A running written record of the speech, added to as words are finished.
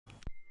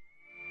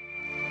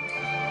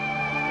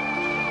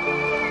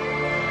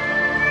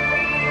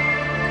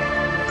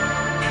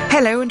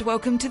Hello and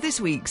welcome to this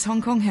week's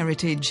Hong Kong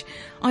Heritage.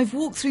 I've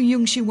walked through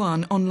Yung Shue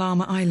Wan on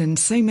Lamma Island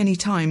so many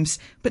times,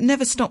 but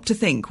never stopped to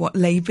think what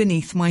lay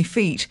beneath my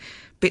feet.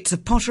 Bits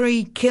of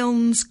pottery,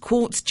 kilns,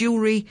 quartz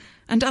jewellery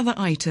and other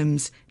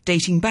items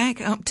dating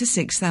back up to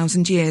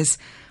 6,000 years.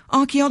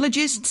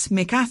 Archaeologists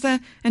Mick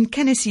Arthur and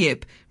Kenneth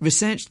Yip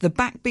researched the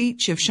back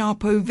beach of Sha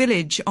Po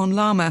village on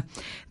Lamma.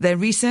 Their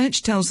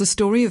research tells the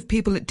story of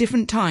people at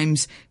different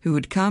times who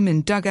would come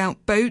in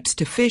dug-out boats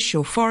to fish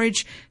or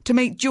forage, to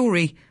make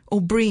jewellery or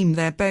bream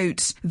their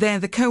boats. They're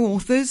the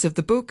co-authors of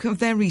the book of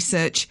their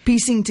research,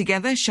 piecing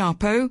together Sha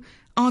Po,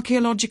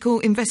 archaeological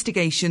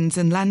investigations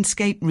and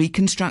landscape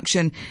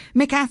reconstruction.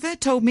 Mick Arthur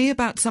told me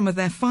about some of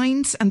their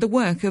finds and the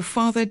work of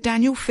Father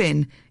Daniel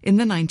Finn in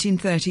the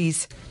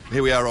 1930s.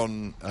 Here we are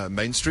on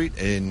Main Street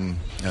in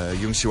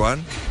Yung Shue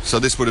Wan. So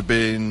this would have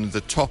been the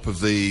top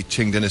of the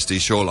Qing Dynasty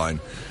shoreline,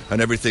 and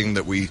everything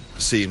that we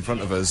see in front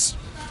of us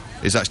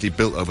is actually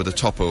built over the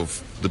top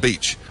of the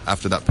beach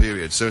after that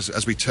period. So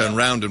as we turn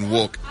round and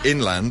walk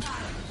inland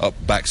up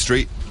Back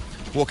Street,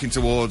 walking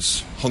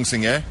towards Hong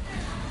Sing Ye,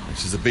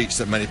 which is a beach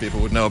that many people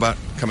would know about,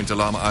 coming to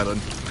Lamma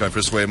Island, going for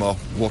a swim or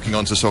walking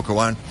onto So Ko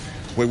Wan.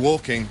 We're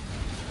walking,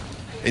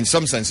 in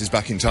some senses,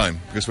 back in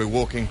time, because we're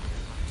walking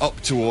up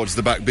towards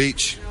the back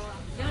beach.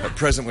 At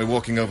present, we're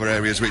walking over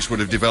areas which would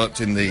have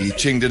developed in the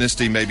Qing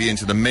Dynasty, maybe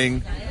into the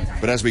Ming.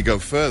 But as we go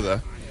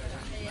further,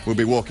 we'll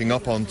be walking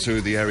up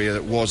onto the area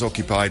that was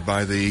occupied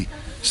by the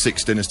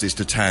Six Dynasties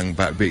to Tang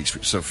Back Beach,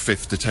 which is sort of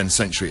 5th to 10th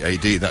century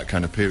AD, that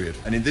kind of period.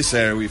 And in this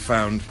area we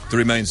found the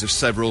remains of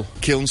several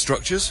kiln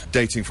structures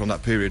dating from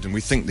that period, and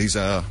we think these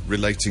are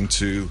relating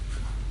to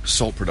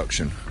salt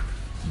production,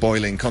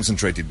 boiling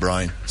concentrated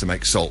brine to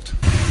make salt.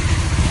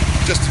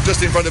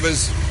 Just in front of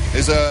us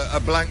is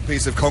a blank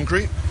piece of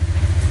concrete,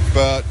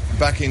 but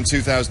back in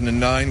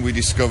 2009 we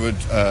discovered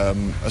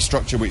a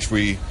structure which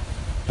we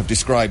have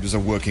described as a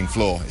working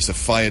floor. It's a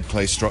fired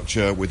clay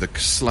structure with a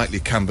slightly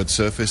cambered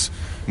surface,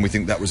 and we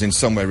think that was in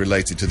some way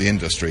related to the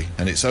industry.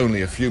 And it's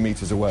only a few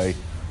metres away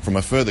from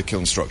a further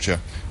kiln structure,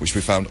 which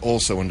we found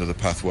also under the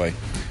pathway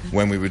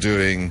when we were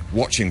doing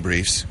watching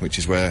briefs, which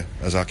is where,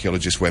 as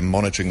archaeologists, we're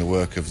monitoring the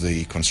work of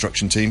the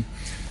construction team,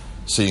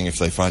 seeing if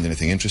they find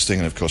anything interesting.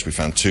 And of course we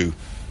found two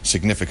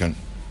significant,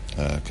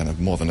 kind of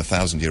more than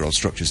 1,000-year-old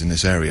structures in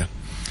this area.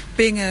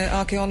 Being an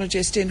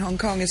archaeologist in Hong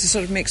Kong is a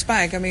sort of mixed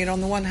bag. I mean,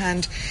 on the one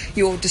hand,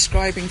 you're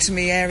describing to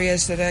me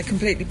areas that are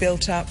completely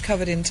built up,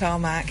 covered in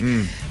tarmac,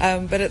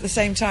 but at the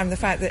same time, the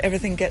fact that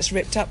everything gets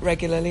ripped up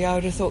regularly, I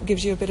would have thought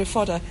gives you a bit of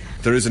fodder.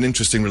 There is an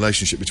interesting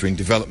relationship between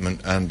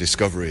development and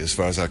discovery as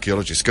far as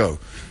archaeologists go.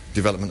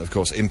 Development, of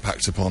course,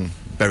 impacts upon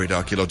buried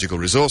archaeological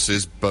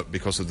resources, but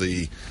because of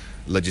the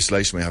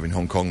legislation we have in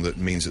Hong Kong that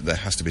means that there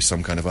has to be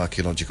some kind of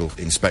archaeological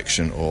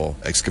inspection or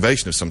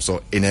excavation of some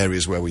sort in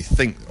areas where we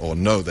think or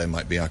know there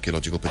might be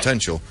archaeological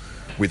potential,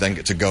 we then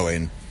get to go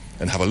in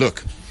and have a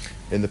look.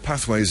 In the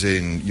pathways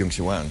in Yung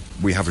Shue Wan,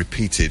 we have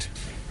repeated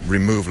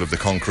removal of the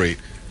concrete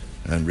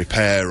and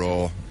repair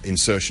or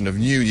insertion of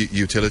new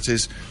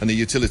utilities, and the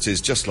utilities,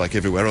 just like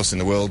everywhere else in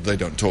the world, they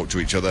don't talk to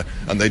each other,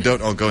 and they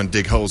don't all go and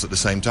dig holes at the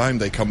same time.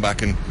 They come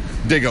back and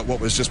dig up what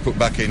was just put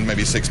back in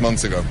maybe 6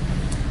 months ago.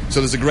 So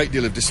there's a great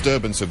deal of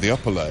disturbance of the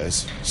upper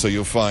layers, so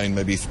you'll find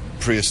maybe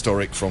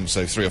prehistoric from,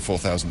 say, 3,000 or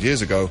 4,000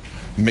 years ago,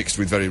 mixed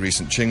with very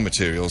recent Qing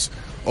materials,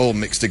 all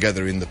mixed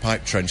together in the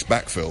pipe trench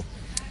backfill.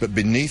 But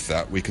beneath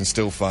that, we can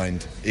still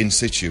find in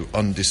situ,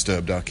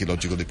 undisturbed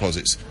archaeological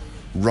deposits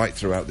right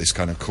throughout this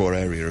kind of core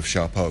area of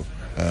Sha Po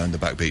and the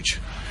back beach.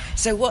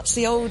 So what's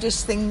the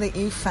oldest thing that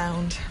you've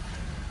found?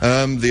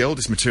 The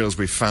oldest materials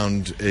we've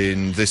found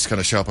in this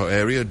kind of Sha Po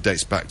area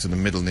dates back to the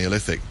Middle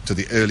Neolithic, to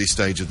the early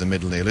stage of the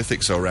Middle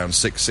Neolithic, so around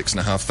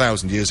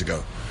 6,500 years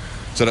ago.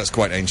 So that's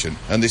quite ancient.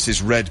 And this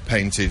is red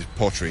painted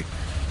pottery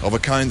of a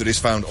kind that is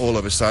found all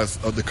over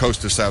the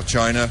coast of South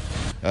China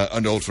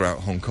and all throughout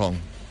Hong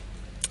Kong.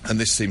 And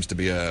this seems to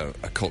be a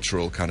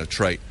cultural kind of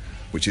trait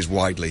which is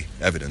widely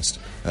evidenced.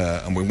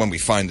 And when we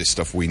find this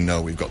stuff, we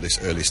know we've got this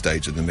early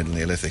stage of the Middle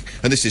Neolithic.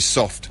 And this is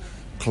soft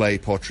clay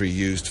pottery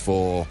used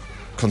for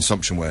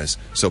consumption wares,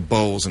 so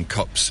bowls and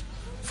cups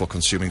for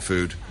consuming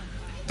food.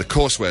 The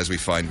coarse wares we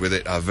find with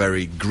it are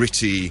very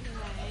gritty,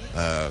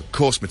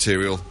 coarse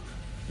material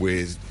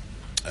with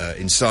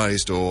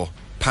incised or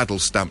paddle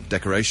stamped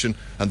decoration,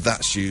 and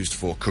that's used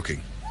for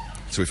cooking.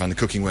 So we find the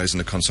cooking wares and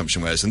the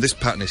consumption wares, and this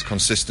pattern is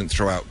consistent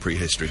throughout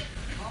prehistory.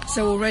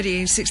 So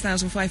already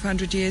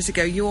 6,500 years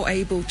ago, you're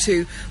able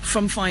to,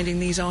 from finding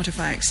these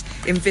artefacts,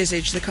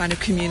 envisage the kind of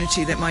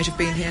community that might have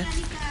been here?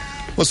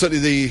 Well,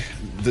 certainly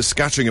the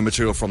scattering of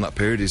material from that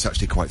period is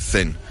actually quite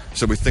thin.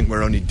 So we think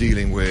we're only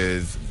dealing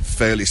with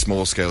fairly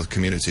small-scale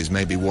communities,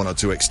 maybe one or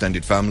two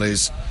extended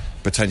families,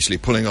 potentially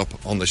pulling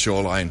up on the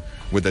shoreline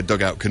with their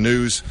dugout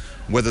canoes.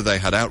 Whether they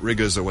had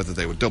outriggers or whether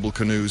they were double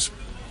canoes,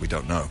 we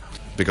don't know,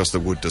 because the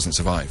wood doesn't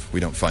survive.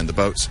 We don't find the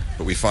boats,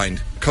 but we find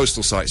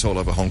coastal sites all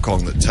over Hong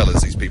Kong that tell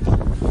us these people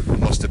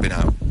must have been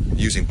out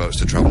using boats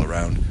to travel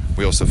around.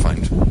 We also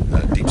find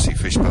deep-sea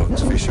fish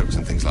bones, fish hooks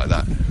and things like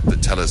that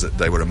that tell us that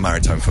they were a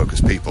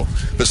maritime-focused people.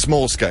 But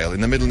small scale, in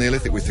the Middle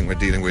Neolithic, we think we're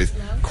dealing with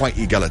quite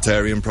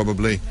egalitarian,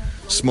 probably,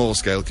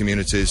 small-scale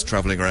communities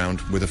travelling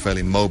around with a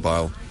fairly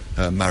mobile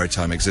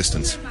maritime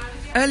existence.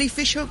 Early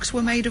fish hooks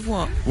were made of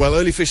what? Well,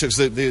 early fish hooks,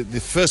 the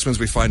first ones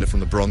we find are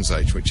from the Bronze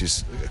Age, which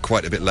is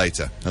quite a bit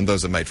later, and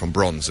those are made from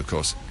bronze, of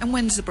course. And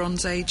when's the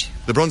Bronze Age?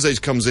 The Bronze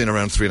Age comes in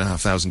around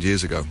 3,500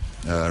 years ago,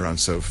 around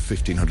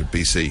 1500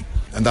 BC,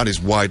 and that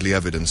is widely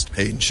evidenced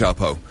in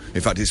Charpeau.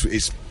 In fact,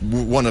 it's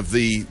one of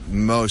the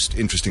most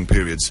interesting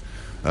periods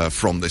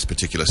from this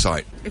particular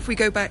site. If we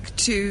go back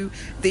to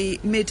the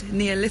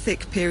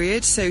mid-Neolithic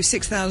period, so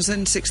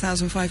 6,000,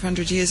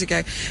 6,500 years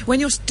ago, when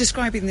you're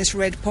describing this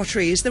red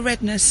pottery, is the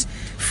redness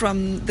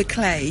from the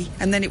clay,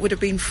 and then it would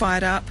have been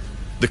fired up?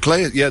 The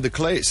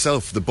clay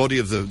itself, the body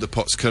of the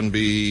pots can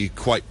be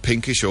quite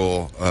pinkish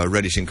or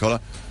reddish in colour,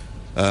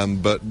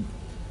 but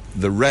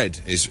the red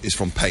is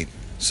from paint.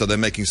 So they're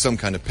making some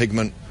kind of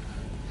pigment.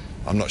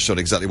 I'm not sure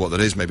exactly what that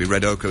is, maybe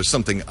red ochre,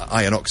 something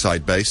iron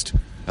oxide based,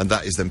 and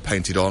that is then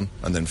painted on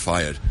and then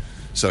fired.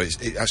 So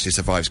it actually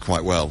survives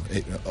quite well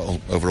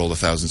over all the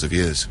thousands of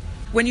years.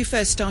 When you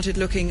first started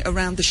looking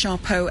around the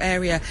Charpeau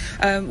area,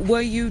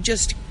 were you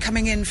just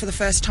coming in for the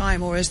first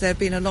time, or has there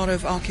been a lot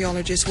of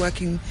archaeologists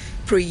working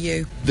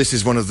pre-you? This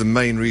is one of the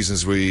main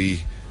reasons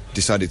we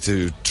decided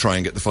to try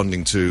and get the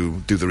funding to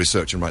do the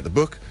research and write the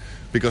book,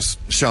 because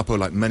Charpeau,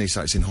 like many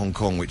sites in Hong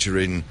Kong which are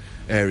in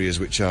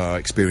areas which are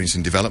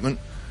experiencing development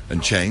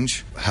and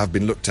change, have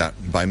been looked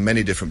at by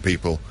many different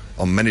people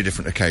on many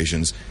different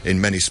occasions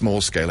in many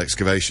small-scale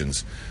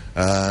excavations,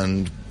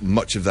 and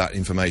much of that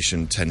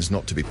information tends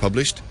not to be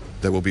published.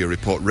 There will be a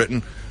report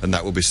written, and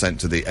that will be sent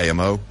to the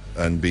AMO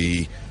and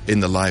be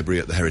in the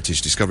library at the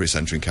Heritage Discovery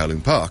Centre in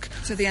Kowloon Park.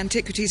 So the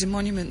Antiquities and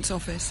Monuments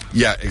Office?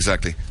 Yeah,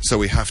 exactly. So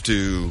we have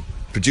to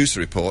produce a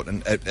report,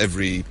 and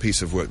every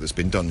piece of work that's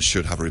been done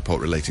should have a report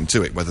relating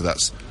to it, whether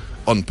that's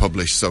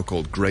unpublished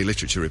so-called grey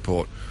literature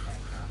report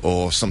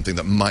or something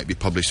that might be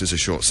published as a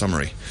short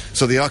summary.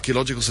 So the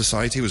Archaeological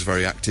Society was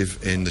very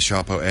active in the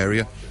Charpeau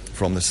area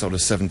from the sort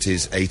of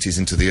 70s, 80s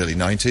into the early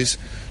 90s,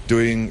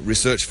 doing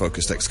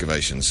research-focused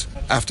excavations.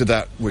 After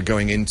that, we're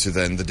going into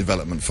then the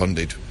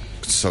development-funded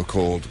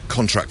so-called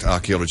contract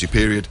archaeology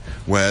period,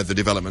 where the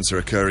developments are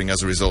occurring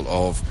as a result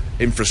of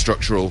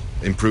infrastructural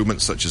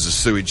improvements, such as a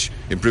sewage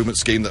improvement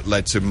scheme that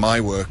led to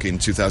my work in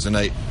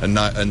 2008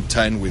 and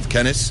 10 with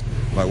Kenneth,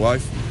 my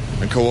wife,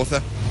 and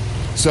co-author.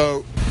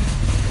 So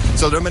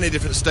there are many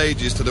different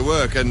stages to the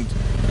work, and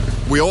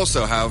we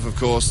also have, of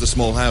course, the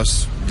small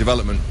house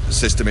development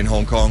system in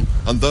Hong Kong,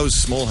 and those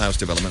small house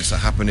developments that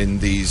happen in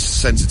these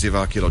sensitive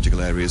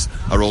archaeological areas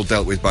are all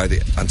dealt with by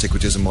the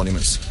Antiquities and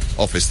Monuments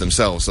Office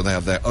themselves, so they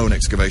have their own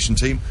excavation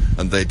team,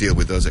 and they deal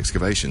with those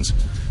excavations.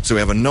 So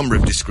we have a number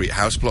of discrete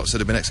house plots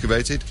that have been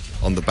excavated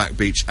on the back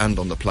beach and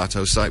on the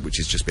plateau site, which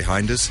is just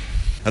behind us.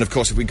 And of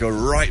course, if we go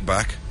right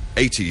back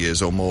 80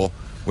 years or more,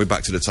 we're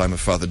back to the time of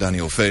Father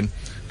Daniel Finn,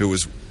 who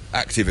was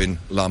active in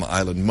Lamma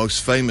Island,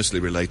 most famously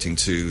relating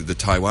to the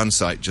Taiwan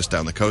site just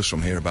down the coast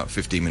from here, about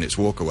 15 minutes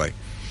walk away.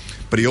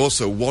 But he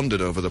also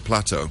wandered over the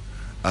plateau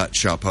at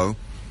Charpeau,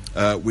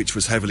 which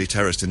was heavily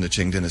terraced in the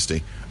Qing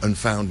dynasty, and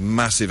found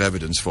massive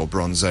evidence for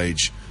Bronze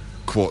Age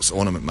quartz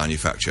ornament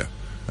manufacture,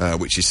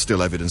 which is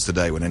still evidence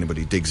today when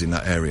anybody digs in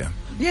that area.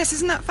 Yes,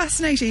 isn't that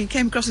fascinating? He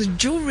came across as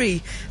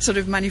jewellery sort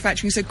of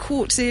manufacturing, so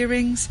quartz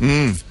earrings.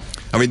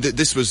 I mean,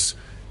 this was...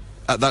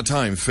 At that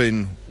time,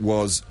 Finn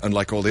was,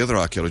 unlike all the other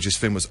archaeologists,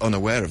 Finn was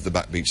unaware of the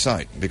back beach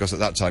site, because at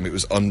that time it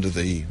was under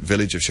the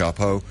village of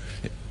Charpeau.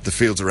 The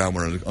fields around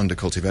were under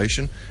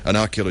cultivation, and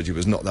archaeology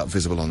was not that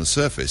visible on the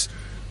surface.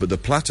 But the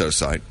plateau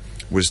site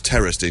was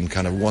terraced in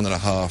kind of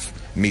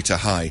 1.5 metre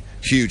high,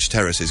 huge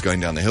terraces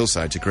going down the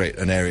hillside to create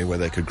an area where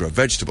they could grow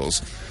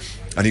vegetables.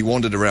 And he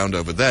wandered around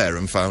over there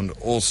and found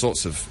all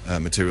sorts of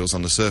materials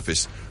on the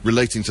surface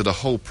relating to the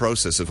whole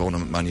process of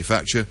ornament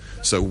manufacture.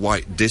 So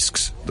white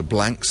discs, the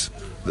blanks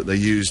that they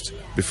used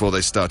before they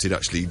started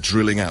actually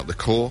drilling out the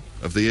core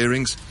of the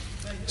earrings.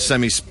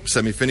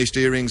 Semi-finished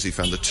earrings, he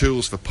found the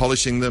tools for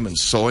polishing them and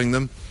sawing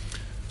them.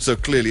 So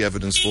clearly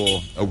evidence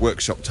for a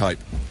workshop-type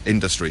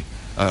industry,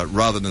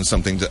 rather than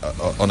something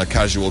on a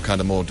casual,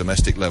 kind of more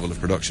domestic level of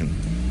production.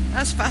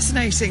 That's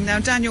fascinating. Now,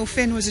 Daniel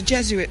Finn was a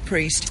Jesuit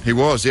priest. He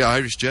was, yeah,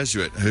 Irish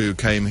Jesuit, who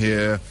came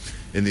here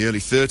in the early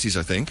 30s,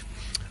 I think,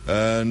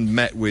 and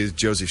met with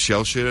Joseph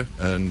Shelsher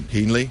and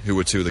Heenley, who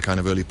were two of the kind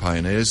of early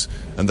pioneers,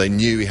 and they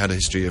knew he had a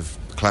history of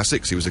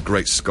classics. He was a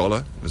great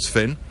scholar, was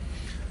Finn,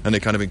 and they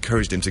kind of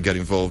encouraged him to get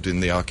involved in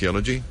the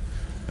archaeology,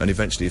 and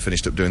eventually he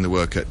finished up doing the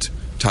work at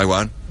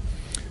Taiwan.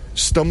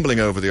 Stumbling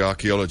over the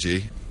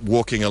archaeology,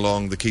 walking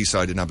along the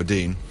quayside in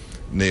Aberdeen,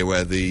 near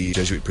where the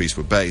Jesuit priests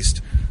were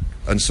based,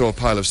 and saw a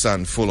pile of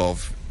sand full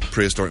of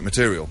prehistoric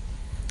material.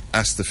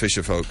 Asked the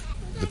fisher folk,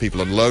 the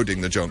people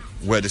unloading the junk,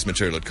 where this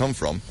material had come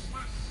from,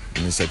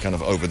 and they said kind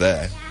of over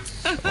there,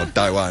 or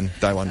Taiwan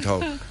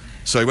Toe.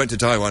 So he went to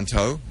Taiwan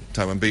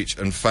Beach,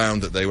 and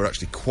found that they were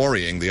actually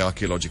quarrying the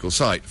archaeological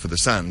site for the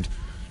sand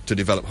to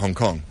develop Hong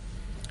Kong.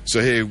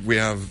 So here we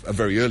have a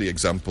very early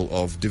example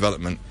of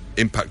development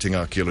impacting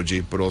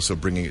archaeology, but also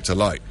bringing it to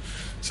light.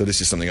 So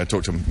this is something I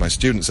talk to my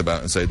students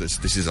about and say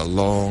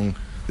that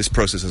this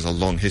process has a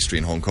long history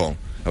in Hong Kong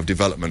of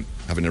development,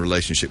 having a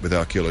relationship with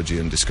archaeology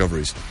and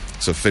discoveries.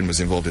 So Finn was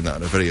involved in that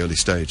at a very early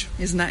stage.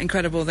 Isn't that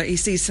incredible that he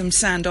sees some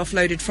sand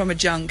offloaded from a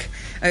junk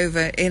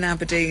over in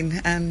Aberdeen,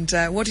 and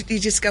what did he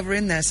discover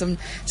in there? Some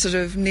sort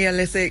of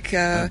Neolithic...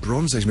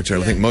 Bronze Age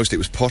material. Yeah. I think most it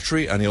was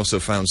pottery, and he also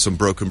found some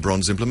broken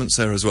bronze implements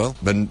there as well.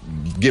 But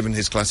given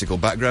his classical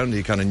background,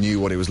 he kind of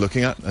knew what he was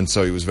looking at, and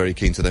so he was very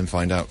keen to then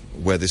find out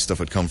where this stuff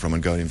had come from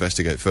and go and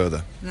investigate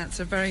further. That's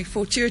a very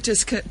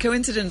fortuitous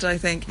coincidence, I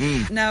think.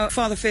 Now,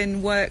 Father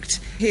Finn worked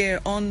here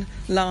on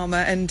Lama,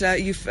 and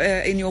you've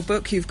in your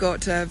book you've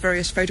got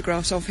various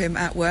photographs of him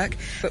at work.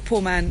 But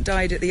poor man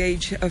died at the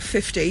age of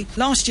 50.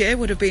 Last year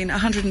would have been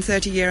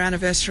 130-year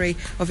anniversary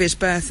of his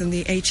birth and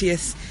the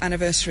 80th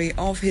anniversary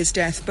of his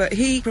death. But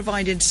he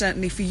provided,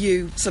 certainly for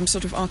you, some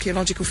sort of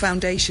archaeological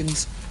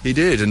foundations. He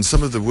did, and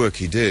some of the work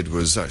he did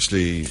was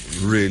actually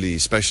really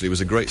special. He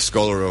was a great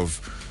scholar of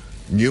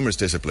numerous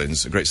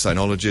disciplines, a great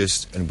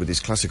sinologist, and with his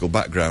classical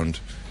background,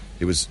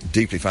 he was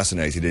deeply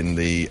fascinated in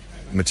the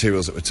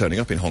materials that were turning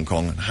up in Hong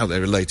Kong and how they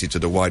related to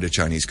the wider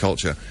Chinese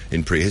culture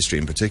in prehistory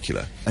in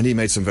particular. And he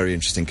made some very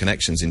interesting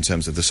connections in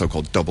terms of the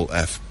so-called double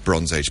F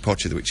Bronze Age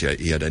pottery, which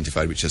he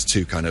identified, which has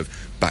two kind of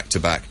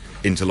back-to-back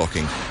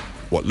interlocking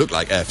what look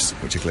like Fs,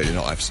 which are clearly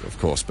not Fs, of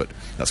course, but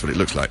that's what it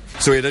looks like.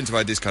 So he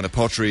identified this kind of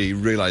pottery, he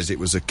realised it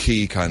was a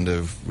key kind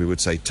of, we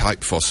would say,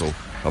 type fossil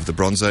of the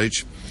Bronze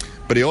Age.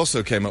 But he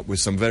also came up with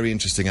some very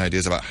interesting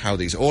ideas about how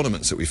these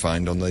ornaments that we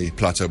find on the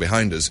plateau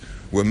behind us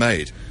were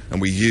made.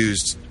 And we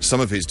used some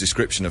of his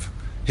description of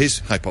his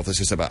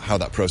hypothesis about how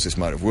that process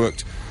might have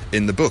worked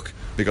in the book,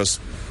 because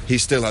he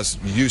still has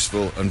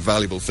useful and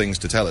valuable things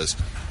to tell us,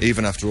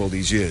 even after all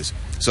these years.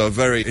 So a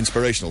very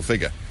inspirational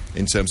figure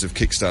in terms of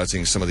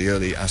kick-starting some of the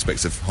early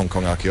aspects of Hong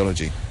Kong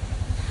archaeology.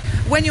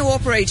 When you're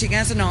operating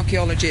as an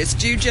archaeologist,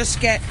 do you just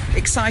get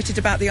excited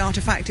about the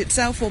artefact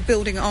itself, or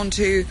building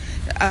onto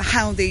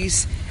how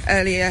these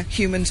earlier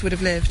humans would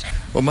have lived?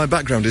 Well, my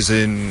background is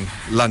in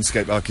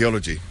landscape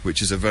archaeology,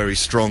 which is a very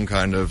strong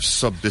kind of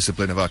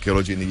sub-discipline of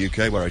archaeology in the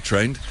UK where I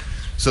trained.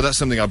 So that's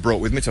something I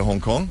brought with me to Hong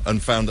Kong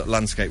and found that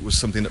landscape was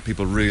something that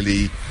people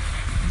really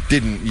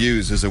didn't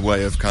use as a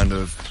way of kind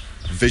of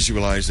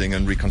visualising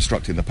and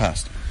reconstructing the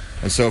past.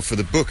 And so for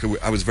the book,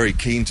 I was very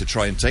keen to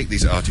try and take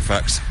these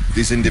artefacts,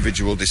 these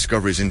individual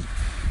discoveries in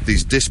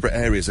these disparate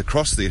areas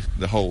across the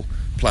whole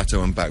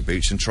plateau and back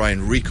beach, and try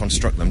and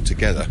reconstruct them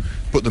together,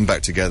 put them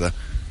back together,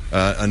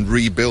 and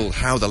rebuild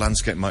how the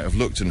landscape might have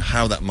looked and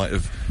how that might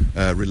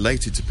have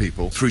related to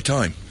people through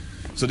time.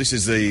 So this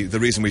is the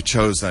reason we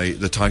chose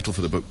the title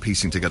for the book,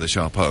 Piecing Together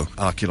Sha Po,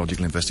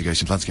 Archaeological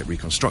Investigation, Landscape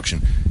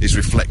Reconstruction, is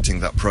reflecting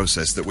that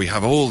process, that we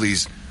have all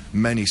these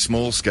many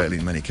small-scale,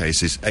 in many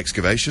cases,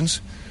 excavations,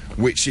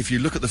 which, if you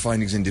look at the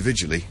findings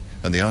individually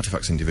and the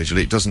artefacts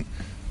individually, it doesn't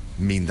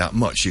mean that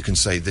much. You can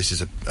say this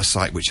is a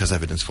site which has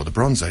evidence for the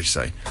Bronze Age,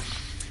 say.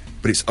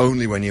 But it's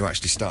only when you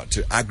actually start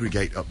to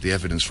aggregate up the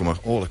evidence from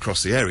all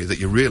across the area that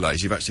you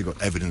realise you've actually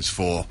got evidence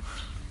for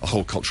a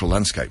whole cultural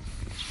landscape.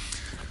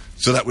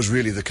 So that was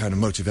really the kind of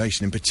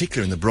motivation, in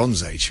particular in the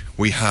Bronze Age.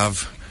 We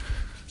have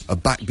a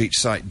back beach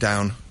site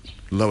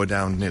lower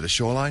down near the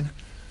shoreline,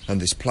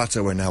 and this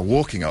plateau we're now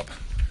walking up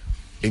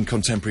in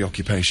contemporary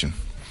occupation.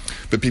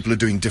 But people are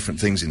doing different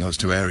things in those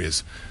two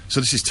areas. So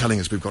this is telling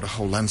us we've got a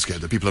whole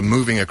landscape that people are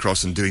moving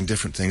across and doing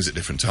different things at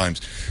different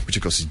times, which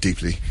of course is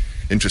deeply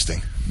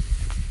interesting.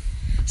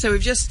 So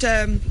we've just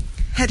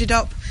headed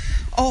up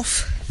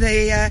off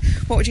the,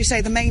 what would you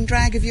say, the main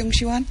drag of Yung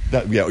Shue Wan?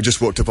 Yeah, we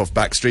just walked up off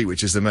Back Street,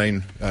 which is the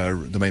main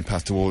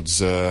path towards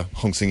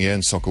Hong Xing Ye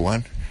and So Kwu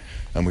Wan.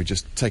 And we've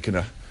just taken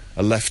a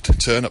left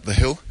turn up the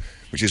hill,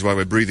 which is why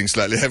we're breathing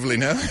slightly heavily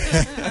now.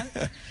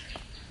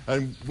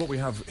 And what we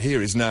have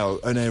here is now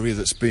an area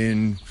that's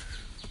been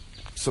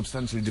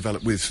substantially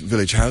developed with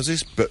village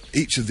houses, but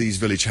each of these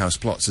village house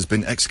plots has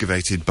been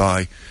excavated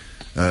by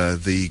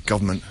the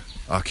government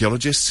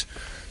archaeologists.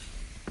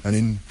 And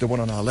in the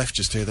one on our left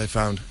just here, they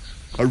found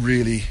a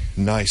really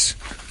nice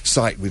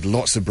site with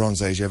lots of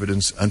Bronze Age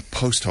evidence and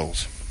post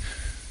holes.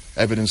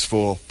 Evidence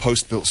for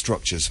post-built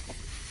structures.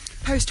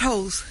 Post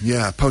holes?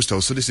 Yeah, post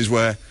holes. So this is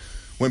where,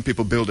 when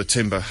people build a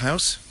timber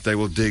house, they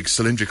will dig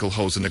cylindrical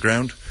holes in the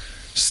ground,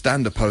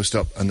 stand a post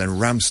up, and then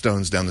ram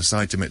stones down the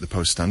side to make the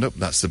post stand up.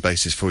 That's the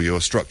basis for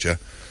your structure.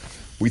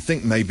 We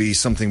think maybe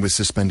something with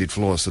suspended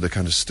floors, so the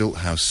kind of stilt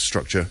house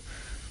structure,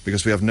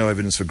 because we have no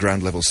evidence for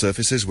ground level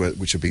surfaces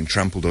which have been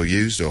trampled or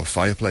used, or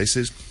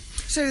fireplaces.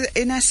 So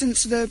in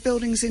essence, the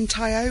buildings in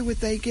Tai O, would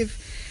they give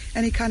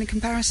any kind of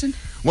comparison?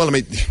 Well, I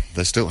mean,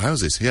 they're still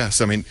houses,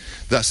 yes. I mean,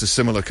 that's a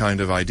similar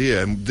kind of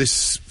idea. And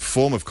this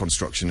form of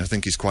construction, I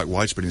think, is quite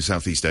widespread in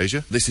Southeast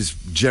Asia. This is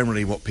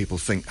generally what people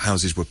think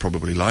houses were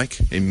probably like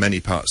in many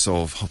parts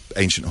of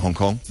ancient Hong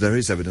Kong. There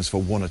is evidence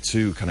for one or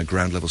two kind of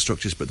ground-level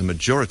structures, but the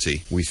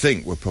majority, we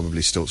think, were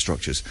probably stilt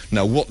structures.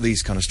 Now, what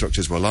these kind of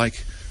structures were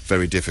like,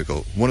 very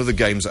difficult. One of the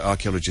games that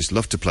archaeologists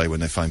love to play when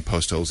they find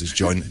post holes is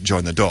join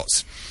the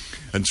dots.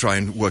 and try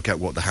and work out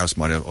what the house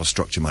might have, or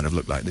structure might have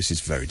looked like. This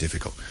is very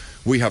difficult.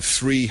 We have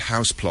 3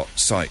 house plot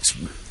sites,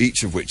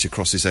 each of which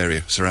across this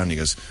area surrounding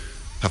us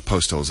have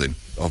post holes in,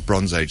 of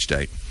Bronze Age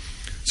date.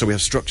 So we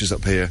have structures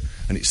up here,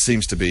 and it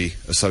seems to be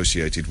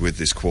associated with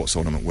this quartz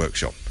ornament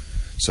workshop.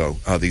 So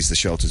are these the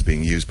shelters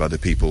being used by the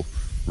people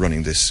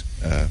running this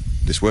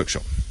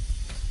workshop?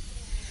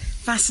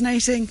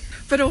 Fascinating,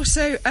 but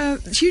also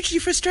hugely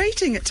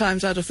frustrating at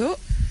times, I'd have thought.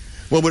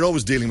 Well, we're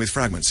always dealing with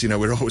fragments. You know,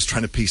 we're always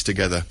trying to piece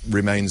together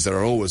remains that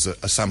are always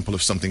a sample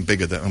of something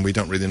bigger, and we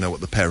don't really know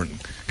what the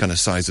parent kind of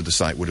size of the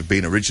site would have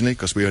been originally,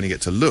 because we only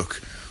get to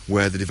look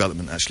where the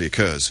development actually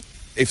occurs.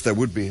 If there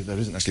would be, there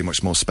isn't actually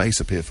much more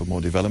space up here for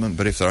more development,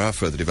 but if there are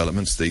further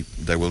developments,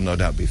 there will no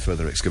doubt be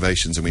further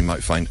excavations, and we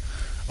might find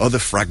other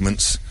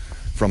fragments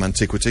from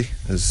antiquity,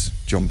 as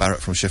John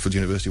Barrett from Sheffield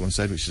University once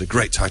said, which is a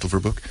great title for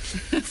a book,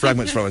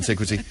 Fragments from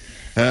Antiquity.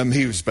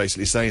 He was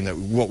basically saying that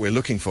what we're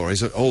looking for is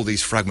that all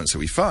these fragments that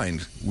we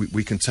find,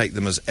 we can take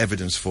them as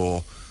evidence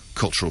for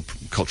cultural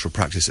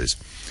practices.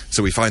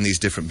 So we find these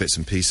different bits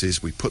and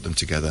pieces, we put them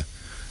together,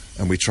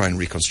 and we try and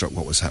reconstruct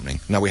what was happening.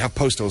 Now, we have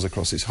post holes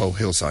across this whole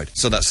hillside,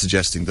 so that's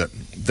suggesting that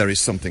there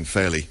is something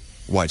fairly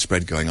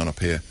widespread going on up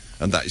here,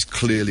 and that is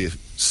clearly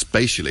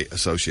spatially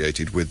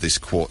associated with this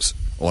quartz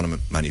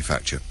ornament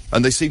manufacture.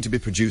 And they seem to be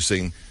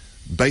producing,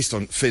 based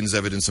on Finn's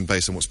evidence and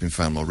based on what's been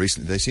found more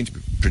recently, they seem to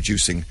be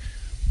producing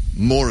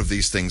more of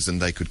these things than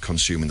they could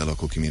consume in the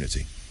local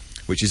community,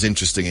 which is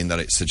interesting in that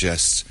it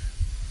suggests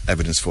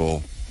evidence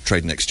for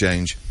trade and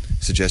exchange,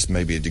 suggests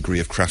maybe a degree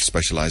of craft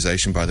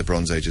specialisation by the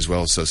Bronze Age as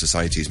well, so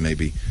societies may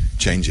be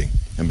changing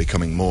and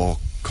becoming more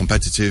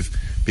competitive.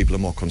 People are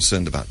more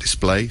concerned about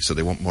display, so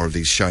they want more of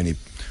these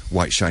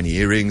white shiny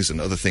earrings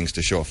and other things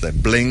to show off their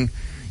bling,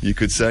 you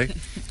could say.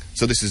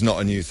 So this is not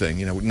a new thing.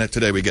 You know,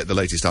 today we get the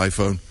latest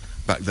iPhone.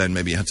 Back then,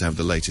 maybe you had to have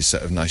the latest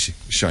set of nice,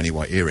 shiny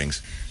white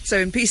earrings. So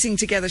in piecing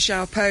together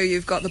Shao Po,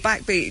 you've got the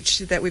back beach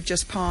that we've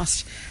just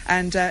passed,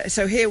 and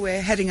so here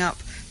we're heading up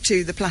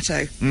to the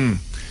plateau.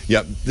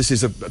 Yeah, this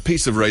is a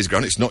piece of raised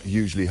ground. It's not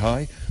usually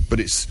high,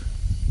 but it's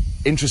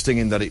interesting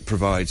in that it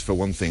provides, for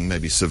one thing,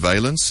 maybe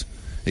surveillance.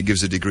 It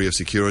gives a degree of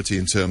security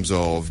in terms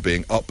of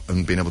being up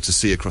and being able to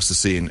see across the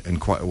sea in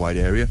quite a wide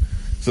area.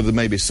 So there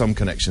may be some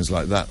connections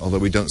like that, although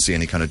we don't see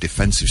any kind of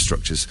defensive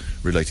structures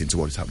relating to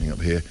what is happening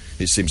up here.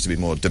 It seems to be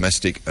more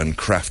domestic and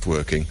craft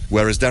working,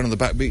 whereas down on the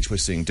back beach we're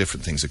seeing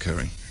different things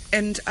occurring.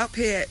 And up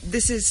here,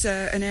 this is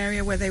an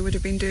area where they would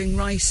have been doing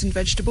rice and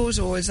vegetables,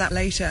 or is that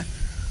later?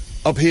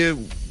 Up here,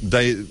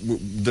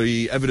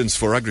 the evidence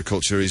for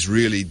agriculture is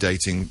really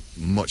dating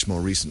much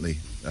more recently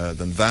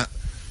than that.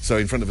 So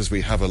in front of us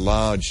we have a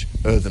large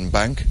earthen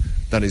bank.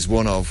 That is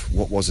one of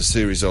what was a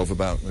series of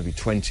about maybe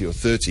 20 or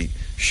 30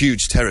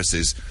 huge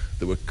terraces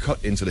that were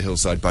cut into the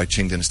hillside by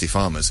Qing dynasty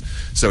farmers.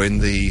 So in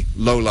the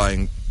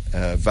low-lying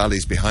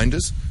valleys behind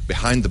us,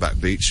 behind the back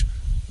beach,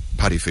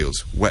 paddy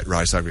fields, wet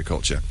rice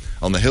agriculture.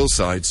 On the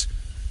hillsides,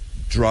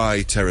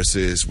 dry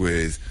terraces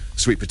with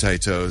sweet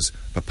potatoes,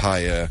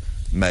 papaya,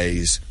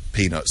 maize,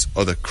 peanuts,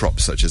 other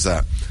crops such as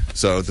that.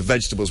 So the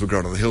vegetables were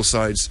grown on the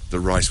hillsides, the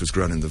rice was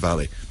grown in the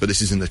valley. But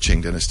this is in the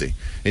Qing dynasty.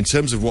 In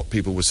terms of what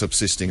people were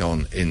subsisting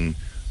on in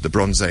the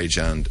Bronze Age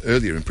and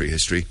earlier in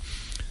prehistory,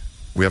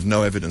 we have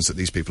no evidence that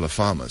these people are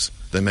farmers.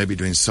 They may be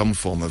doing some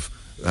form of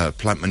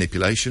plant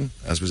manipulation,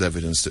 as was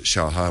evidenced at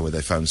Shaha, where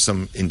they found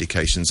some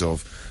indications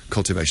of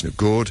cultivation of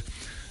gourd.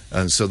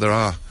 And so there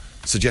are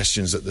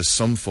suggestions that there's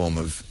some form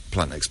of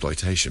plant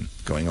exploitation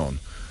going on.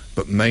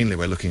 But mainly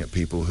we're looking at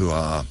people who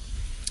are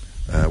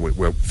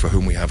for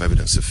whom we have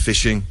evidence of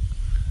fishing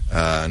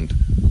and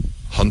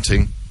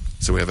hunting.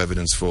 So we have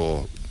evidence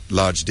for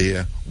large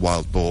deer,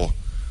 wild boar,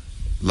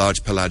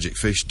 large pelagic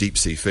fish, deep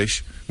sea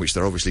fish, which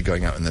they're obviously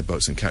going out in their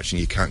boats and catching.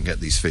 You can't get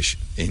these fish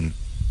in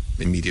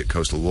immediate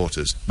coastal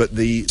waters. But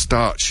the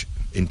starch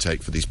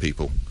intake for these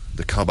people,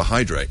 the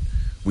carbohydrate,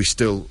 we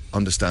still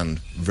understand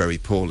very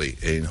poorly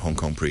in Hong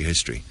Kong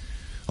prehistory.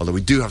 Although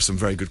we do have some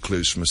very good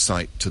clues from a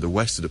site to the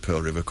west of the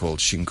Pearl River called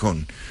Shin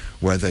Kun,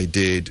 where they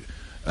did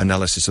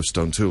analysis of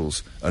stone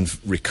tools and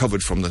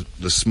recovered from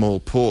the small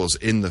pores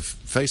in the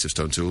face of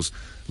stone tools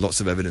lots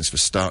of evidence for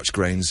starch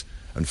grains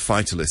and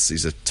phytoliths.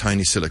 These are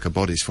tiny silica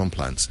bodies from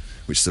plants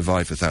which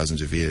survive for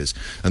thousands of years,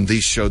 and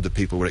these showed that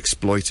people were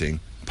exploiting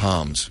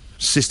palms,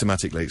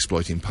 systematically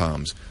exploiting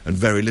palms, and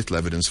very little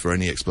evidence for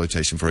any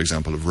exploitation, for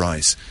example, of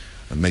rice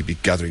and maybe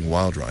gathering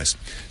wild rice.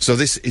 So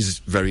this is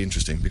very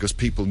interesting because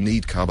people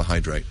need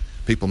carbohydrate.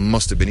 People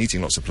must have been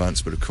eating lots of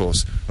plants, but of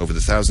course over the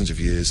thousands of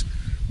years,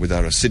 with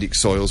our acidic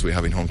soils we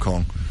have in Hong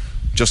Kong,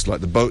 just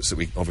like the boats that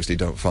we obviously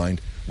don't find,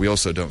 we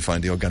also don't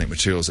find the organic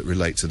materials that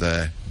relate to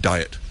their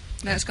diet.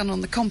 Now it's gone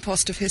on the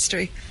compost of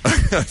history.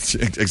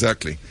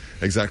 Exactly.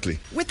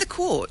 With the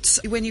quartz,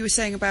 when you were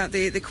saying about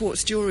the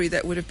quartz jewellery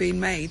that would have been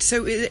made,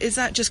 so is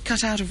that just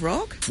cut out of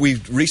rock?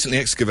 We've recently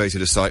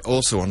excavated a site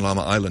also on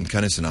Lamma Island,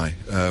 Kenneth and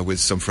I, with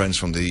some friends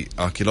from the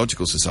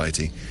Archaeological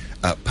Society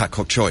at Pak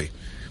Kok Choi,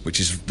 which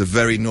is the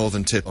very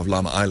northern tip of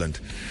Lamma Island.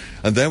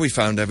 And there we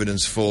found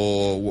evidence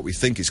for what we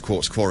think is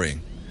quartz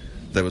quarrying.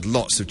 there were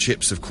lots of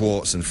chips of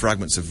quartz and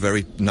fragments of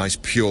very nice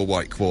pure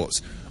white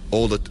quartz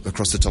all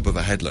across the top of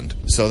a headland.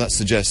 So that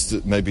suggests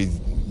that maybe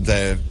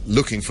they're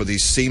looking for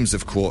these seams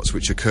of quartz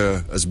which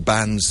occur as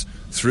bands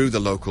through the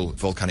local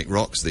volcanic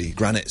rocks, the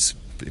granites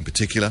in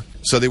particular.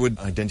 So they would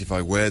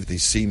identify where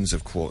these seams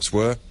of quartz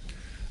were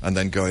and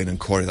then go in and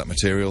quarry that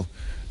material,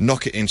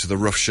 knock it into the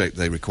rough shape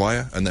they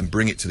require, and then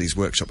bring it to these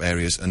workshop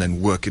areas and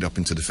then work it up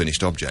into the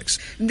finished objects.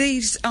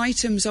 These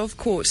items of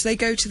quartz, they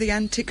go to the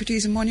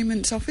Antiquities and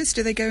Monuments Office?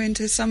 Do they go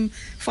into some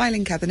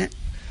filing cabinet?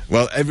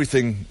 Well,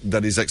 everything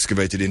that is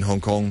excavated in Hong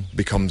Kong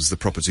becomes the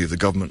property of the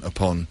government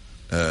upon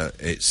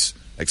its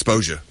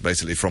exposure,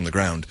 basically, from the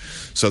ground.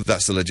 So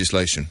that's the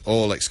legislation.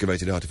 All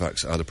excavated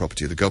artefacts are the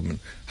property of the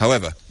government.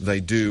 However, they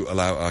do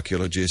allow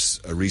archaeologists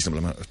a reasonable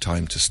amount of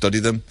time to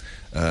study them,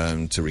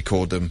 to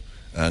record them,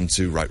 and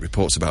to write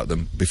reports about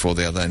them before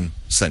they are then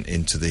sent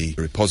into the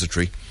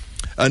repository.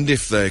 And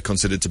if they're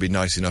considered to be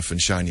nice enough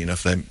and shiny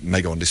enough, they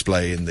may go on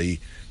display in the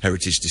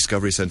Heritage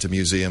Discovery Centre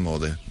Museum or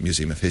the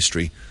Museum of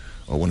History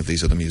or one of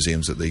these other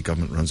museums that the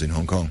government runs in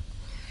Hong Kong.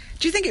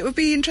 Do you think it would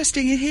be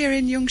interesting here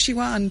in Yung Shih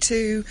Wan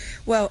to,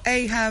 well,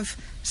 A, have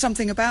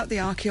something about the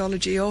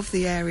archaeology of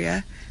the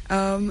area,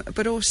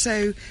 but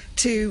also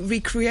to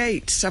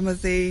recreate some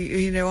of the,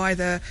 you know,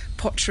 either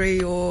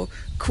pottery or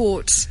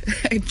quartz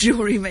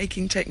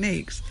jewellery-making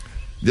techniques?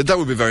 Yeah, that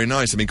would be very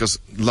nice, I mean, because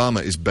Lama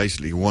is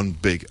basically one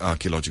big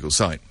archaeological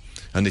site,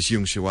 and this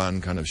Yung Shih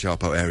Wan kind of Sha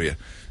Po area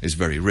is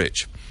very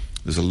rich.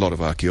 There's a lot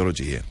of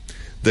archaeology here.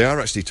 They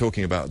are actually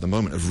talking about, at the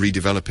moment, of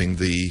redeveloping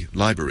the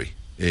library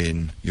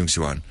in Yung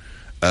Shih Wan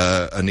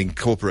and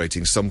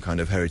incorporating some kind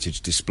of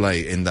heritage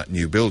display in that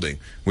new building,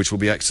 which will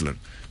be excellent,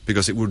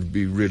 because it would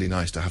be really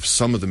nice to have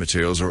some of the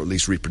materials, or at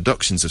least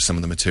reproductions of some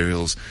of the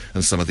materials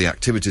and some of the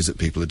activities that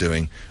people are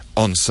doing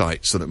on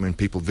site, so that when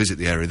people visit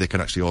the area, they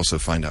can actually also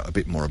find out a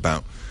bit more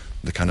about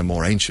the kind of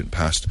more ancient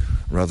past,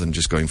 rather than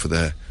just going for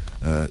their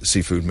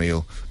seafood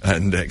meal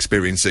and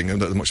experiencing a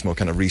much more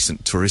kind of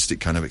recent touristic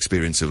kind of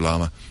experience of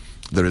Lama.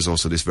 There is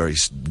also this very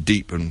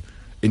deep and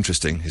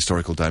interesting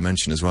historical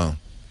dimension as well.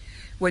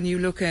 When you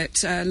look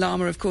at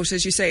Lama, of course,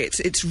 as you say,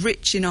 it's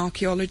rich in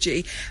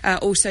archaeology.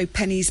 Also,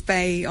 Penny's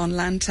Bay on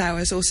Lantau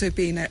has also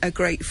been a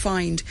great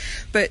find.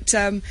 But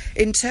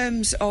in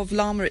terms of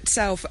Lama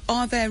itself,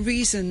 are there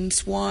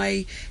reasons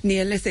why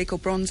Neolithic or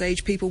Bronze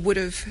Age people would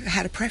have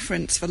had a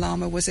preference for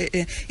Lama? Was it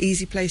an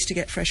easy place to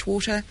get fresh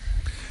water?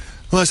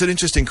 Well, it's an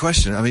interesting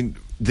question. I mean,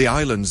 the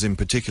islands in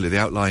particular, the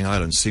outlying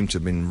islands, seem to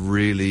have been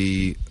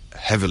really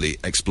heavily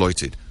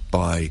exploited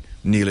by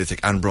Neolithic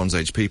and Bronze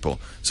Age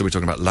people. So we're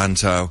talking about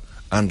Lantau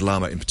and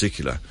Lama in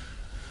particular.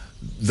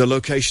 The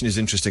location is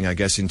interesting, I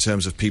guess, in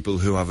terms of people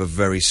who have a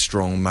very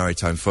strong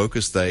maritime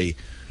focus. They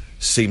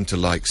seem to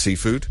like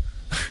seafood.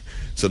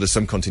 So there's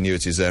some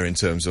continuities there in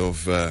terms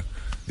of the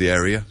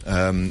area.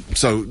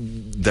 So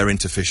they're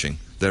into fishing.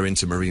 They're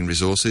into marine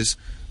resources.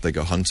 They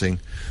go hunting.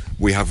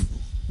 We have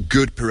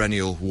good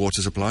perennial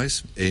water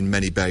supplies in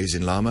many bays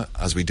in Lama,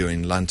 as we do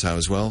in Lantau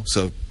as well.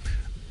 So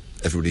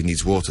everybody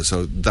needs water,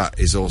 so that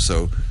is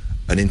also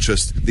an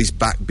interest. These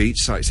back beach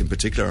sites in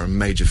particular are a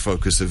major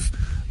focus of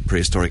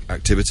prehistoric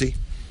activity.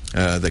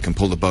 They can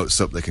pull the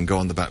boats up, they can go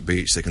on the back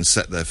beach, they can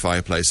set their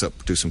fireplace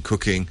up, do some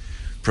cooking,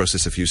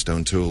 process a few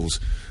stone tools,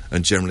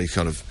 and generally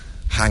kind of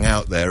hang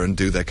out there and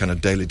do their kind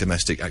of daily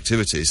domestic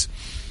activities.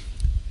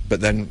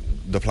 But then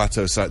the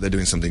plateau site, they're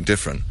doing something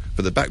different.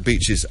 But the back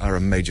beaches are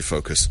a major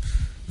focus.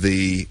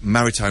 The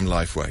maritime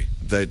lifeway,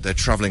 they're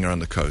travelling around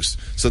the coast.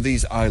 So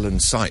these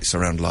island sites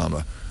around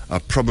Lama are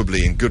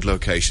probably in good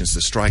locations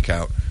to strike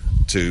out,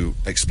 to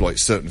exploit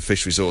certain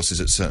fish resources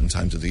at certain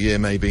times of the year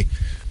maybe.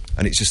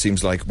 And it just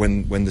seems like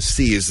when the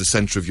sea is the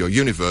centre of your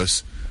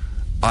universe,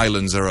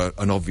 islands are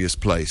an obvious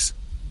place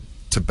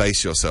to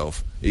base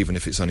yourself, even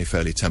if it's only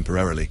fairly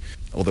temporarily.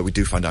 Although we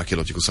do find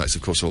archaeological sites,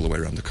 of course, all the way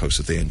around the coast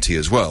of the NT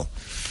as well.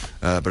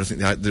 But I think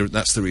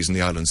that's the reason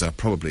the islands are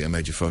probably a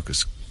major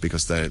focus,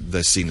 because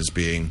they're seen as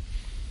being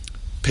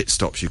pit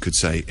stops, you could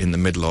say, in the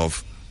middle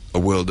of a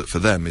world that for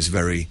them is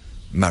very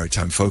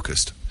maritime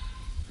focused.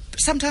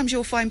 Sometimes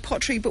you'll find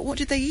pottery, but what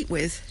did they eat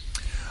with?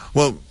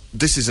 Well,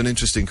 this is an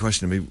interesting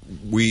question. I mean,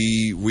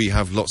 we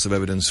have lots of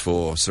evidence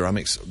for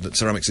ceramics. That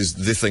ceramics is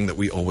the thing that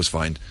we always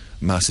find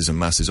masses and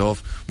masses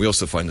of. We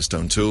also find the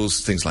stone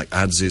tools, things like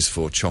adzes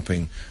for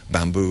chopping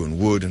bamboo and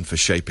wood and for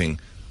shaping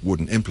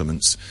wooden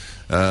implements.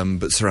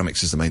 But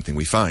ceramics is the main thing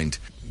we find.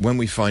 When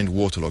we find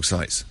waterlogged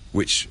sites,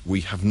 which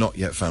we have not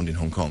yet found in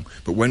Hong Kong,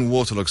 but when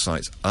waterlogged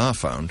sites are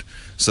found,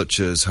 such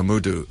as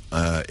Hamudu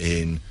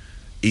in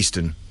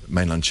eastern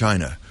mainland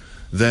China,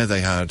 there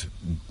they had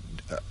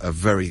a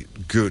very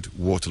good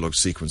waterlogged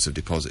sequence of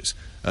deposits.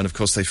 And of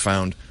course they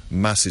found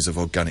masses of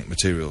organic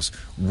materials,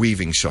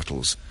 weaving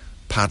shuttles,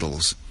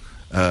 paddles,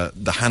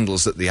 the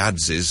handles that the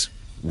adzes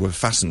were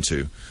fastened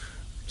to,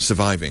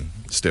 surviving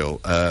still.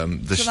 So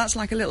that's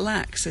like a little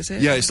axe, is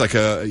it? Yeah, it's like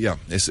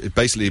it's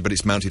basically, but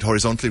it's mounted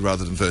horizontally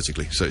rather than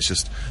vertically. So it's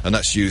just, and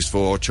that's used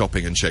for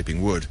chopping and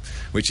shaping wood,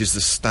 which is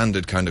the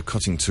standard kind of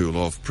cutting tool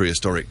of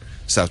prehistoric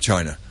South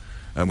China.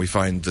 And we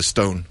find the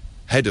stone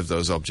head of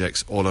those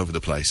objects all over the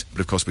place.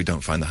 But of course we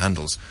don't find the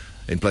handles.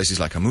 In places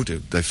like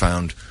Hamudu, they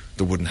found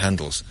the wooden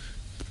handles,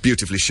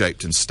 beautifully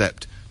shaped and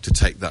stepped to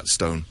take that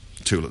stone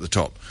tool at the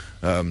top.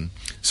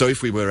 So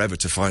if we were ever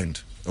to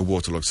find a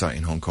waterlogged site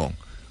in Hong Kong,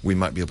 we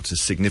might be able to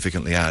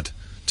significantly add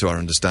to our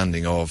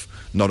understanding of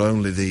not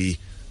only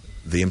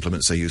the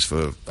implements they use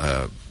for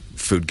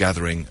food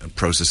gathering and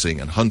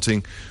processing and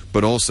hunting,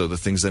 but also the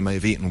things they may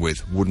have eaten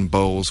with: wooden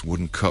bowls,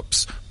 wooden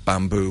cups,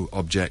 bamboo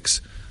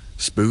objects,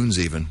 spoons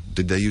even.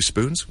 Did they use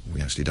spoons?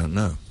 We actually don't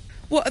know.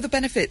 What are the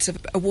benefits of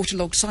a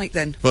waterlogged site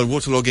then? Well,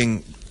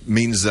 waterlogging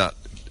means that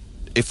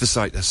if the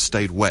site has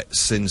stayed wet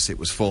since it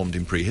was formed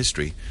in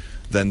prehistory,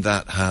 then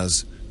that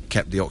has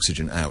kept the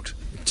oxygen out,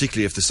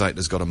 particularly if the site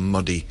has got a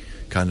muddy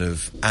kind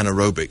of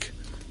anaerobic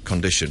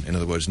condition, in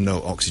other words,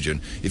 no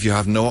oxygen. If you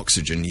have no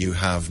oxygen, you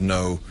have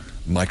no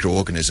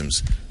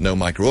microorganisms. No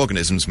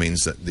microorganisms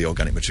means that the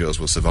organic materials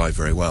will survive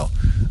very well.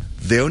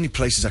 The only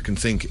places I can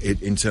think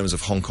in terms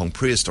of Hong Kong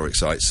prehistoric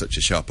sites, such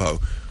as Sha Po,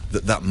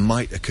 that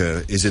might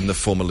occur is in the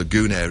former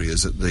lagoon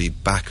areas at the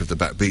back of the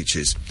back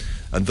beaches.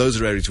 And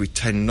those are areas we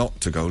tend not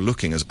to go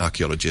looking as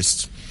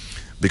archaeologists,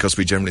 because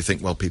we generally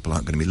think, well, people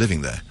aren't going to be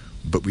living there.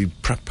 But we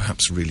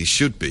perhaps really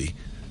should be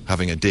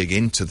having a dig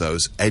into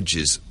those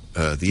edges,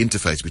 the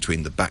interface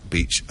between the back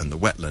beach and the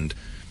wetland,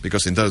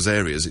 because in those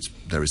areas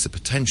there is the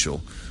potential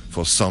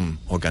for some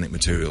organic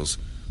materials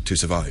to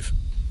survive.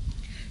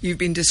 You've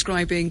been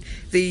describing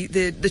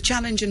the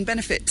challenge and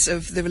benefits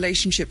of the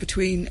relationship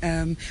between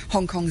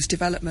Hong Kong's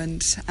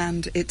development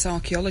and its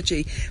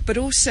archaeology, but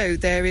also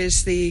there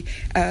is a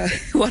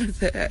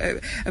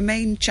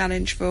main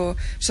challenge for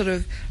sort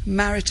of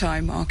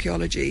maritime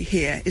archaeology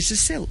here is the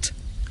silt.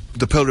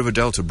 The Pearl River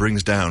Delta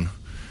brings down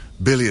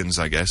billions,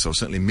 I guess, or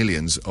certainly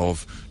millions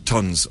of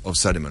tons of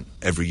sediment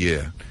every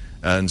year.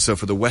 And so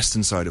for the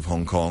western side of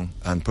Hong Kong,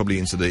 and probably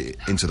into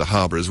the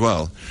harbour as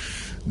well,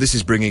 this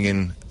is bringing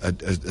in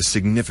a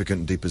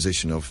significant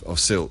deposition of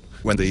silt.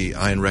 When the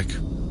iron wreck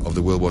of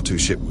the World War II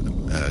ship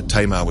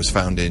Tamar was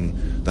found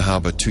in the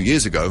harbour 2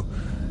 years ago,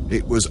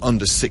 it was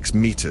under 6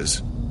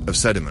 metres of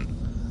sediment.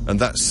 And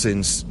that's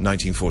since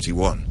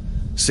 1941.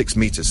 6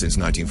 metres since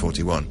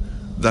 1941.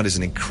 That is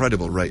an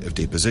incredible rate of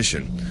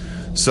deposition.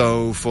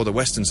 So for the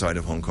western side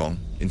of Hong Kong,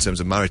 in terms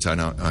of maritime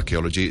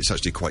archaeology, it's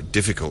actually quite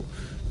difficult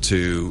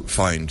to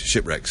find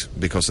shipwrecks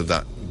because of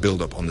that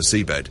build-up on the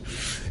seabed.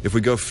 If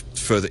we go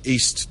further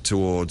east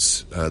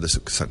towards this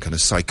kind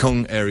of Sai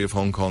Kung area of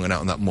Hong Kong and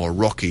out on that more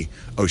rocky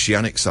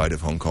oceanic side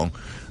of Hong Kong,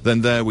 then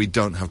there we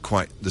don't have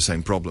quite the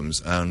same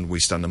problems, and we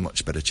stand a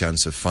much better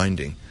chance of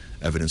finding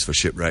evidence for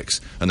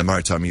shipwrecks. And the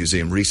Maritime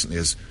Museum recently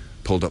has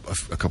pulled up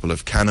a couple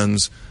of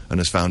cannons and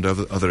has found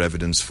other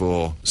evidence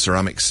for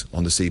ceramics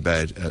on the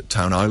seabed at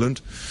Town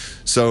Island.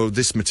 So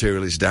this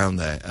material is down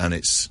there, and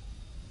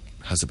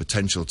has the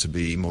potential to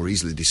be more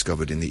easily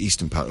discovered in the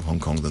eastern part of Hong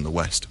Kong than the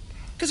west.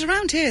 Because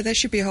around here there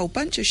should be a whole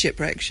bunch of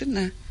shipwrecks, shouldn't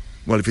there?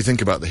 Well, if you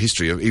think about the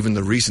history of, even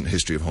the recent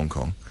history of Hong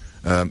Kong,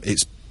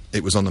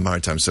 it was on the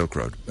Maritime Silk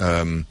Road.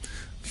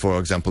 For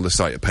example, the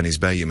site at Penny's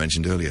Bay you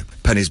mentioned earlier.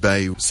 Penny's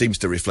Bay seems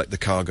to reflect the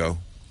cargo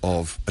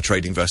of a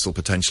trading vessel,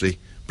 potentially,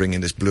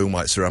 bringing this blue and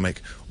white ceramic.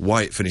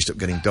 Why it finished up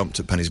getting dumped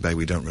at Penny's Bay,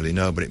 we don't really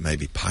know, but it may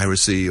be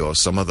piracy or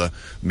some other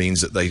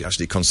means that they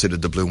actually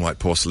considered the blue and white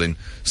porcelain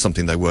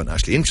something they weren't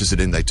actually interested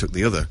in. They took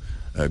the other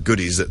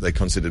goodies that they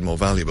considered more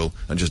valuable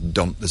and just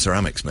dumped the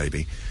ceramics,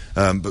 maybe.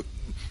 But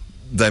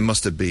there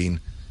must have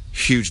been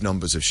huge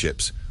numbers of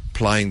ships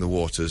plying the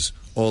waters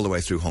all the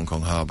way through Hong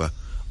Kong Harbour,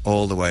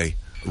 all the way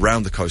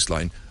around the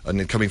coastline, and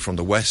then coming from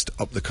the west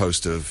up the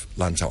coast of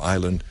Lantau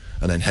Island,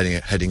 and then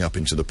heading up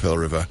into the Pearl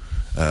River,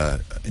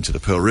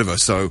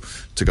 so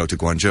to go to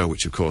Guangzhou,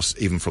 which of course,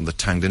 even from the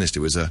Tang Dynasty,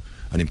 was an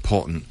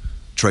important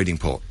trading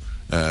port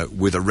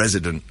with a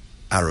resident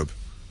Arab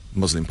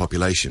Muslim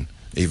population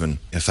even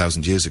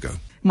 1,000 years ago.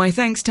 My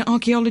thanks to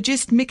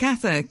archaeologist Mick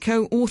Ather,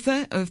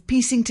 co-author of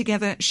Piecing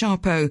Together Sha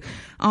Po,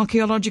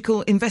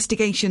 Archaeological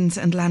Investigations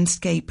and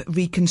Landscape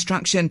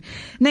Reconstruction.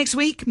 Next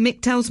week,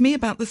 Mick tells me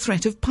about the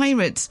threat of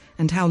pirates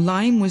and how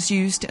lime was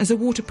used as a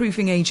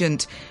waterproofing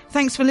agent.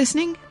 Thanks for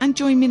listening, and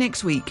join me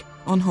next week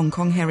on Hong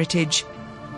Kong Heritage.